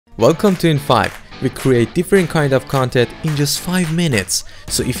Welcome to In5. We create different kind of content in just 5 minutes.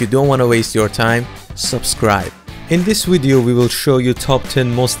 So if you don't want to waste your time, subscribe. In this video we will show you top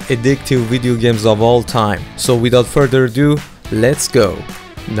 10 most addictive video games of all time. So without further ado, let's go.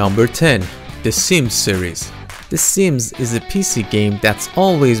 Number 10. The Sims series. The Sims is a PC game that's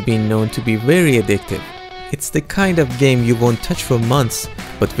always been known to be very addictive. It's the kind of game you won't touch for months,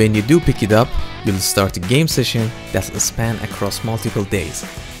 but when you do pick it up, you'll start a game session that's span across multiple days.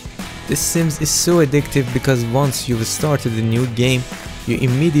 The Sims is so addictive because once you've started a new game, you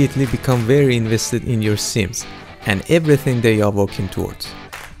immediately become very invested in your Sims and everything they are working towards.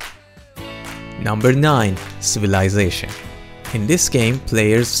 Number 9. Civilization. In this game,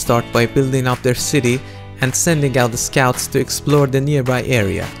 players start by building up their city and sending out the scouts to explore the nearby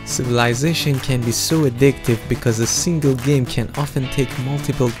area. Civilization can be so addictive because a single game can often take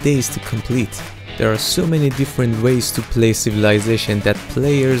multiple days to complete. There are so many different ways to play Civilization that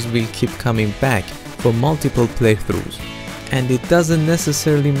players will keep coming back for multiple playthroughs. And it doesn't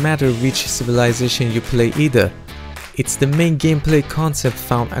necessarily matter which Civilization you play either. It's the main gameplay concept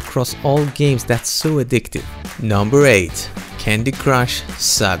found across all games that's so addictive. Number 8. Candy Crush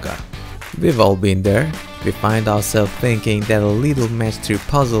Saga. We've all been there. We find ourselves thinking that a little match 3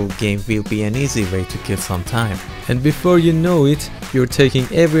 puzzle game will be an easy way to kill some time. And before you know it, you're taking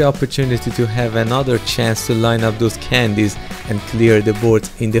every opportunity to have another chance to line up those candies and clear the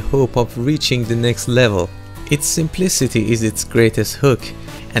boards in the hope of reaching the next level. Its simplicity is its greatest hook,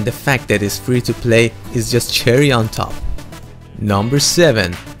 and the fact that it's free to play is just cherry on top. Number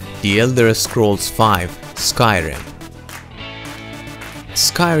 7. The Elder Scrolls V Skyrim.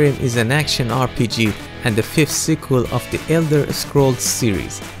 Skyrim is an action RPG and the 5th sequel of the Elder Scrolls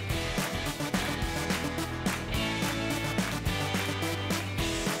series.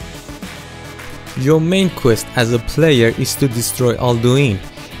 Your main quest as a player is to destroy Alduin,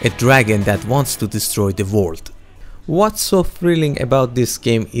 a dragon that wants to destroy the world. What's so thrilling about this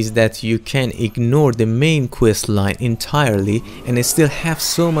game is that you can ignore the main quest line entirely and still have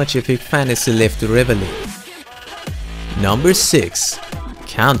so much epic fantasy left to revel in. Number 6.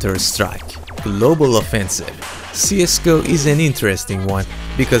 Counter-Strike Global Offensive. CSGO is an interesting one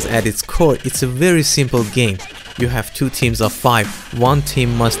because at its core it's a very simple game. You have 2 teams of 5, one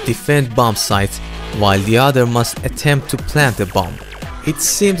team must defend bomb sites while the other must attempt to plant a bomb. It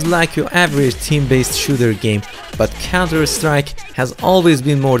seems like your average team-based shooter game, but Counter-Strike has always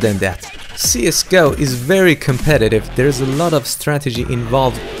been more than that. CSGO is very competitive. There's a lot of strategy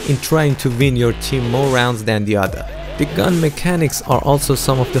involved in trying to win your team more rounds than the other. The gun mechanics are also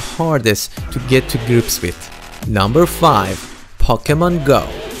some of the hardest to get to grips with. Number 5. Pokemon Go.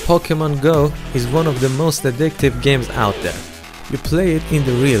 Pokemon Go is one of the most addictive games out there. You play it in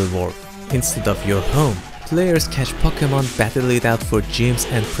the real world instead of your home. Players catch Pokemon, battle it out for gyms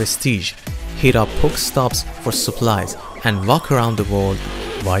and prestige, hit up Pokestops for supplies, and walk around the world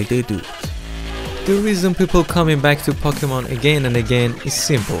while they do it. The reason people coming back to Pokemon again and again is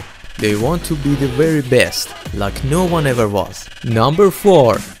simple. They want to be the very best, like no one ever was. Number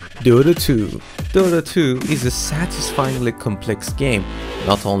 4. Dota 2. Dota 2 is a satisfyingly complex game.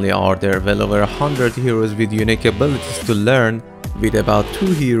 Not only are there well over 100 heroes with unique abilities to learn, with about 2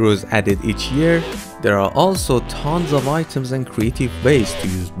 heroes added each year, there are also tons of items and creative ways to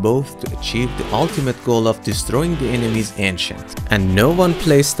use both to achieve the ultimate goal of destroying the enemy's ancient. And no one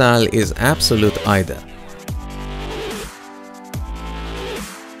playstyle is absolute either.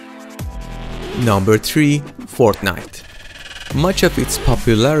 Number 3. Fortnite. Much of its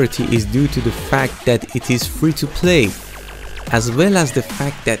popularity is due to the fact that it is free to play, as well as the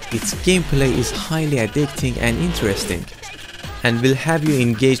fact that its gameplay is highly addicting and interesting, and will have you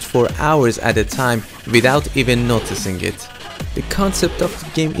engaged for hours at a time without even noticing it. The concept of the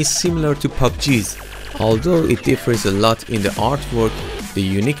game is similar to PUBG's, although it differs a lot in the artwork, the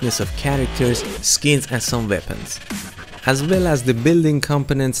uniqueness of characters, skins and some weapons, as well as the building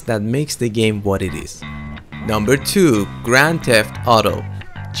components that makes the game what it is. Number 2. Grand Theft Auto.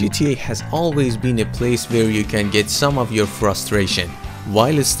 GTA has always been a place where you can get some of your frustration,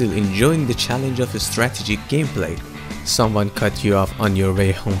 while still enjoying the challenge of a strategic gameplay. Someone cut you off on your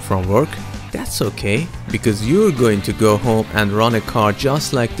way home from work? That's okay, because you're going to go home and run a car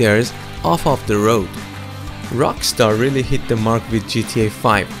just like theirs off of the road. Rockstar really hit the mark with GTA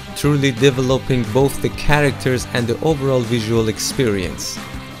 5, truly developing both the characters and the overall visual experience.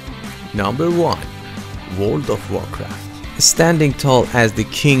 Number 1. World of Warcraft. Standing tall as the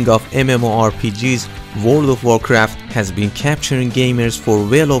king of MMORPGs, World of Warcraft has been capturing gamers for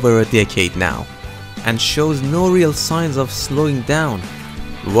well over a decade now, and shows no real signs of slowing down.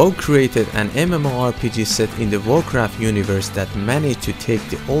 WoW created an MMORPG set in the Warcraft universe that managed to take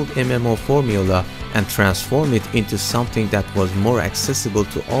the old MMO formula and transform it into something that was more accessible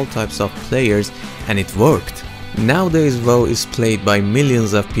to all types of players, and it worked. Nowadays WoW is played by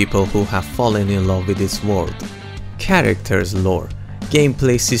millions of people who have fallen in love with its world. Characters, lore,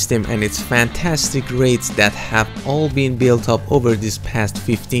 gameplay system and its fantastic raids that have all been built up over these past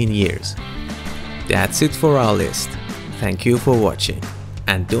 15 years. That's it for our list. Thank you for watching,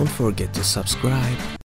 and don't forget to subscribe.